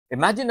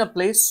Imagine a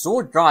place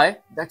so dry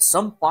that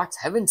some parts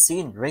haven't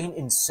seen rain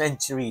in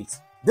centuries.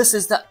 This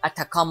is the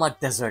Atacama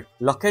Desert,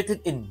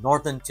 located in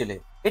northern Chile.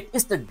 It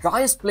is the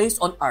driest place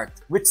on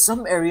Earth, with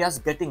some areas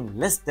getting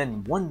less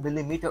than 1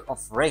 millimeter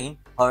of rain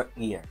per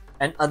year,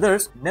 and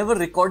others never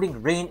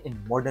recording rain in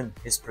modern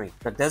history.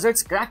 The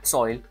desert's cracked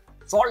soil,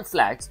 salt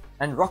flats,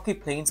 and rocky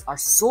plains are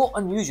so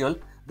unusual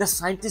that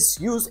scientists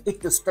use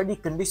it to study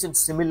conditions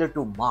similar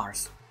to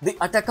Mars. The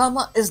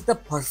Atacama is the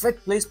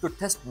perfect place to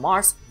test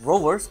Mars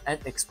rovers and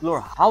explore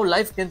how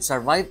life can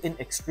survive in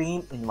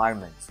extreme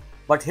environments.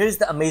 But here's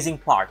the amazing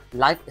part,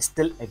 life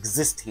still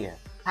exists here.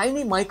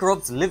 Tiny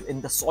microbes live in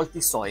the salty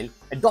soil,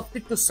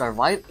 adapted to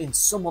survive in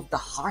some of the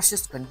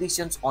harshest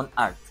conditions on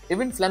Earth.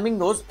 Even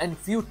flamingos and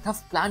few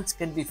tough plants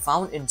can be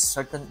found in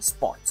certain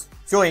spots,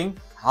 showing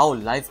how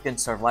life can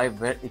survive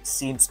where it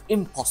seems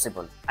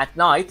impossible. At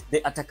night,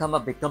 the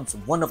Atacama becomes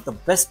one of the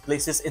best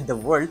places in the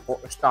world for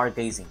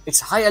stargazing. Its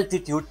high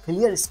altitude,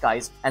 clear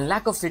skies, and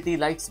lack of city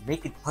lights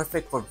make it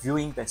perfect for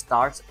viewing the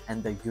stars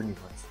and the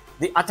universe.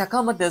 The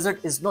Atacama Desert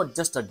is not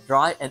just a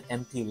dry and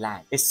empty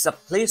land. It's a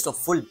place of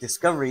full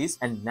discoveries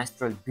and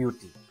natural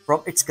beauty.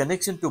 From its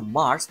connection to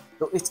Mars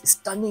to its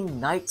stunning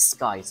night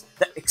skies,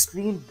 the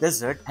extreme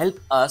desert helps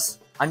us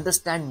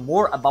understand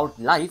more about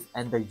life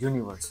and the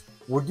universe.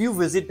 Would you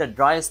visit the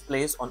driest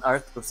place on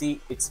Earth to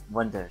see its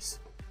wonders?